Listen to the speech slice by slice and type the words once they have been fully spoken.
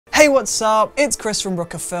Hey, what's up? It's Chris from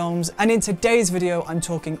Brooker Films, and in today's video I'm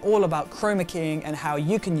talking all about chroma keying and how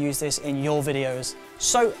you can use this in your videos.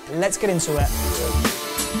 So let's get into it.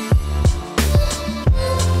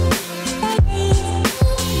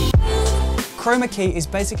 Chroma key is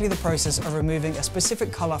basically the process of removing a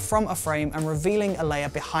specific color from a frame and revealing a layer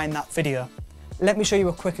behind that video. Let me show you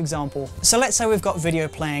a quick example. So let's say we've got video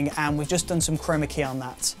playing and we've just done some chroma key on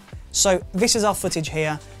that. So this is our footage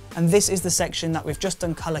here, and this is the section that we've just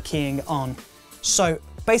done color keying on. So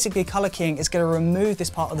basically color keying is going to remove this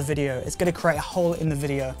part of the video. It's going to create a hole in the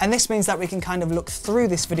video. And this means that we can kind of look through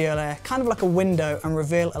this video layer, kind of like a window, and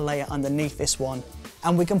reveal a layer underneath this one.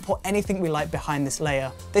 And we can put anything we like behind this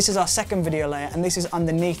layer. This is our second video layer, and this is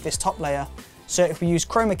underneath this top layer. So if we use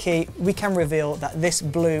chroma key, we can reveal that this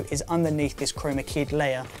blue is underneath this chroma keyed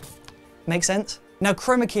layer. Make sense? Now,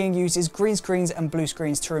 chroma keying uses green screens and blue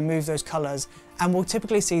screens to remove those colors, and we'll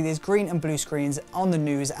typically see these green and blue screens on the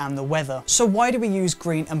news and the weather. So why do we use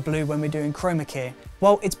green and blue when we're doing chroma key?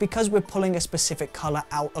 Well, it's because we're pulling a specific color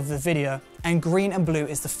out of the video, and green and blue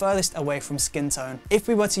is the furthest away from skin tone. If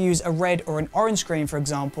we were to use a red or an orange screen, for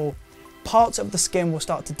example, parts of the skin will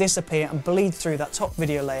start to disappear and bleed through that top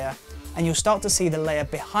video layer, and you'll start to see the layer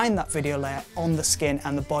behind that video layer on the skin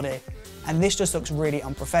and the body. And this just looks really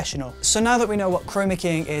unprofessional. So now that we know what chroma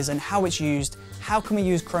keying is and how it's used, how can we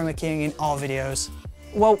use chroma keying in our videos?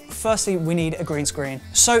 Well, firstly, we need a green screen.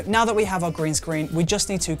 So now that we have our green screen, we just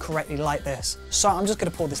need to correctly light this. So I'm just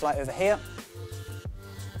gonna pull this light over here.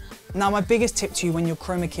 Now, my biggest tip to you when you're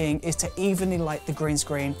chroma keying is to evenly light the green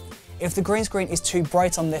screen. If the green screen is too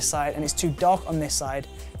bright on this side and it's too dark on this side,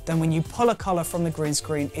 then when you pull a color from the green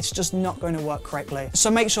screen, it's just not going to work correctly. So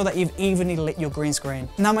make sure that you've evenly lit your green screen.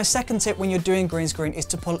 Now, my second tip when you're doing green screen is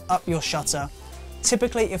to pull up your shutter.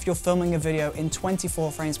 Typically, if you're filming a video in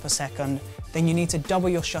 24 frames per second, then you need to double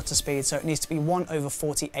your shutter speed, so it needs to be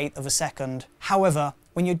 1/48 of a second. However,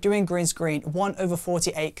 when you're doing green screen,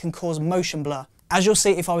 1/48 can cause motion blur. As you'll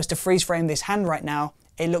see, if I was to freeze frame this hand right now,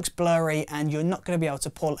 it looks blurry and you're not going to be able to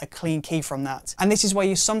pull a clean key from that. And this is why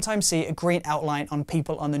you sometimes see a green outline on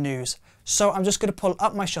people on the news. So I'm just going to pull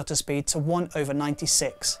up my shutter speed to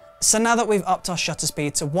 1/96. So now that we've upped our shutter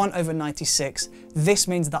speed to 1/96, this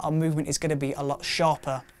means that our movement is going to be a lot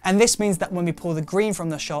sharper. And this means that when we pull the green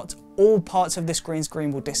from the shot, all parts of this green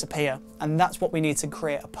screen will disappear. And that's what we need to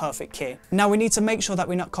create a perfect key. Now we need to make sure that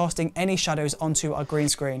we're not casting any shadows onto our green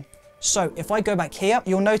screen. So if I go back here,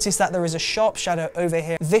 you'll notice that there is a sharp shadow over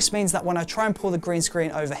here. This means that when I try and pull the green screen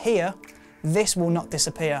over here, this will not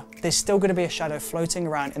disappear. There's still going to be a shadow floating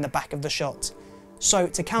around in the back of the shot. So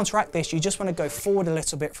to counteract this, you just want to go forward a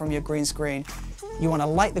little bit from your green screen. You want to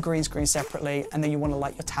light the green screen separately, and then you want to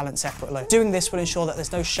light your talent separately. Doing this will ensure that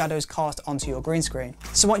there's no shadows cast onto your green screen.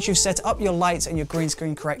 So once you've set up your lights and your green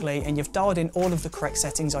screen correctly, and you've dialed in all of the correct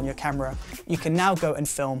settings on your camera, you can now go and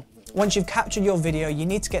film. Once you've captured your video, you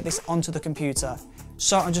need to get this onto the computer.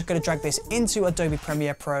 So I'm just going to drag this into Adobe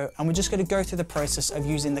Premiere Pro, and we're just going to go through the process of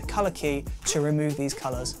using the color key to remove these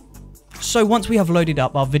colors. So once we have loaded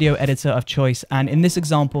up our video editor of choice, and in this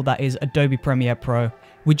example that is Adobe Premiere Pro,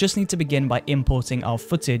 we just need to begin by importing our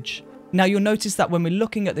footage. Now you'll notice that when we're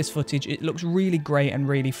looking at this footage, it looks really grey and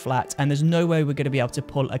really flat, and there's no way we're going to be able to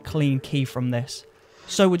pull a clean key from this.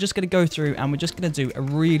 So we're just going to go through and we're just going to do a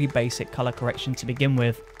really basic color correction to begin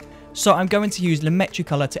with. So I'm going to use Lumetri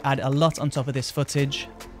color to add a lot on top of this footage.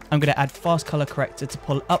 I'm going to add fast color corrector to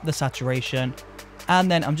pull up the saturation. And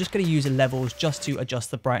then I'm just going to use levels just to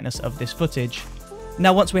adjust the brightness of this footage.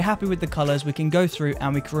 Now once we're happy with the colors, we can go through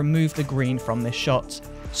and we can remove the green from this shot.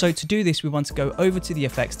 So to do this, we want to go over to the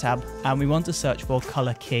effects tab and we want to search for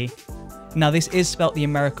color key. Now this is spelt the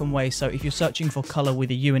American way, so if you're searching for color with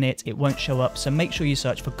a U in it, it won't show up. So make sure you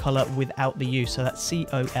search for color without the U, so that's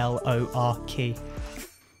C-O-L-O-R key.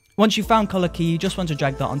 Once you've found color key, you just want to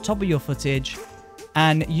drag that on top of your footage,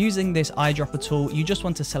 and using this eyedropper tool, you just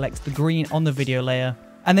want to select the green on the video layer,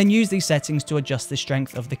 and then use these settings to adjust the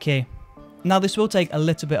strength of the key. Now this will take a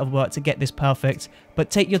little bit of work to get this perfect,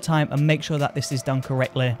 but take your time and make sure that this is done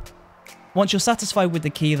correctly. Once you're satisfied with the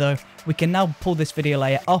key though, we can now pull this video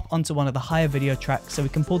layer up onto one of the higher video tracks, so we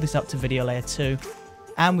can pull this up to video layer 2,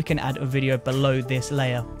 and we can add a video below this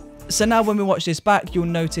layer. So now when we watch this back, you'll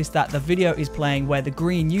notice that the video is playing where the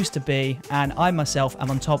green used to be, and I myself am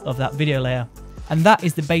on top of that video layer. And that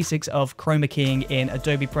is the basics of chroma keying in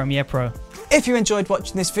Adobe Premiere Pro. If you enjoyed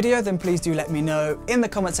watching this video, then please do let me know in the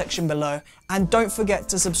comment section below. And don't forget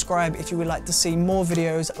to subscribe if you would like to see more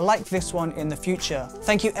videos like this one in the future.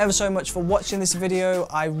 Thank you ever so much for watching this video.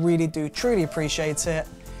 I really do truly appreciate it.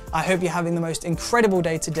 I hope you're having the most incredible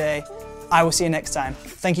day today. I will see you next time.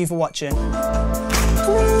 Thank you for watching.